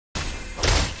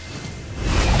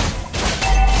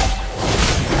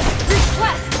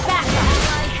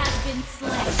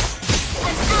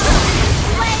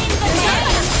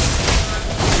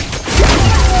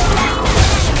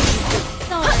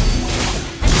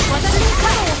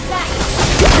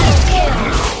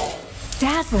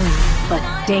Dazzling, but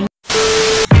dangerous.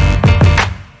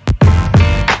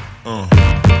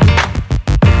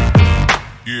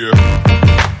 Yeah.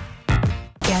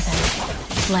 Together,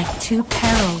 like two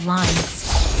parallel lines.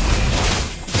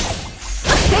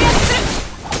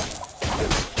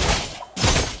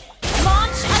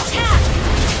 Launch attack!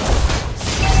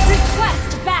 Request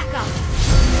backup!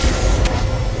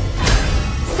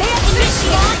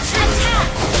 Initiate launch attack!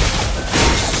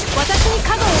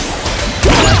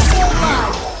 Personal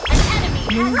blood! An enemy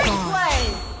has been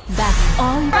slain! That's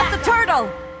all you Got the turtle!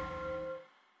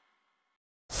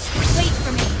 Wait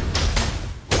for me!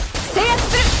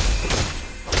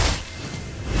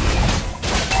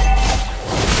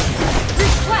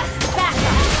 Request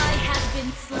backup! Ally has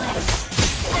been slain!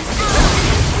 An ally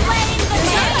has slain the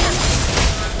dragon!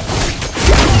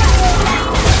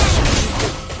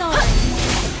 Sorry!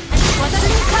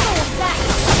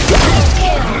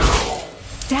 Kill!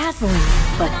 dazzling,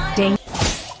 but dangerous.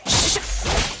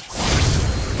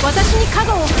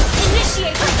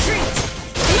 Initiate retreat!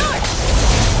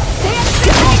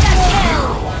 Mega kill!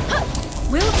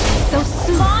 Will so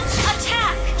soon. Launch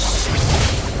attack!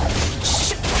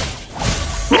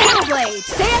 Blade!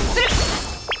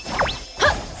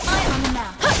 Eye on the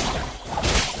map.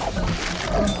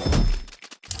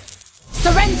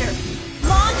 Surrender!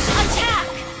 Launch attack!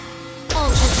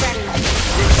 Ult is ready.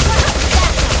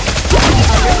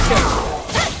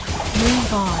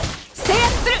 Move on.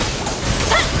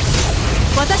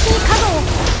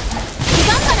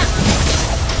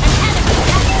 An enemy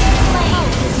has been slain.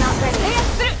 Ult is not ready.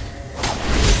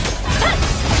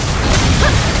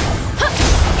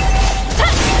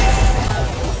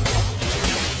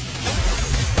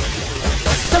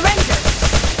 Surrender!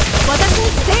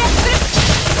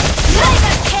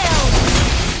 Mega kill!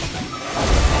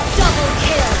 Double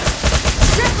kill!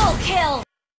 Triple kill!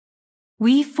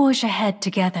 We forge ahead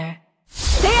together.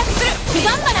 Slain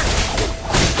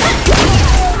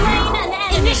an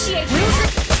enemy! Initiate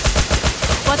retreat!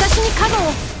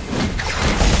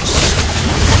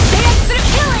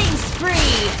 Killing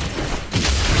spree!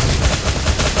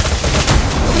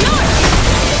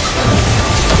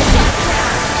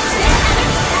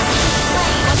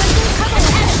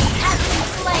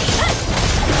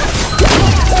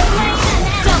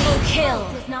 Double kill!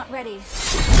 Is not ready.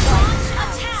 Launch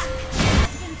attack!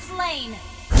 Has been slain.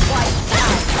 Wiped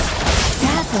out.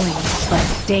 Dazzling, but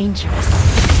dangerous.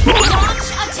 Launch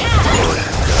attack!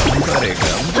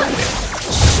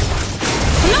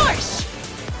 Flourish!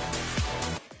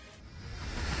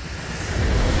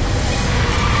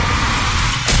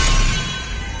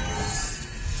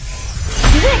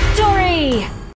 Victory!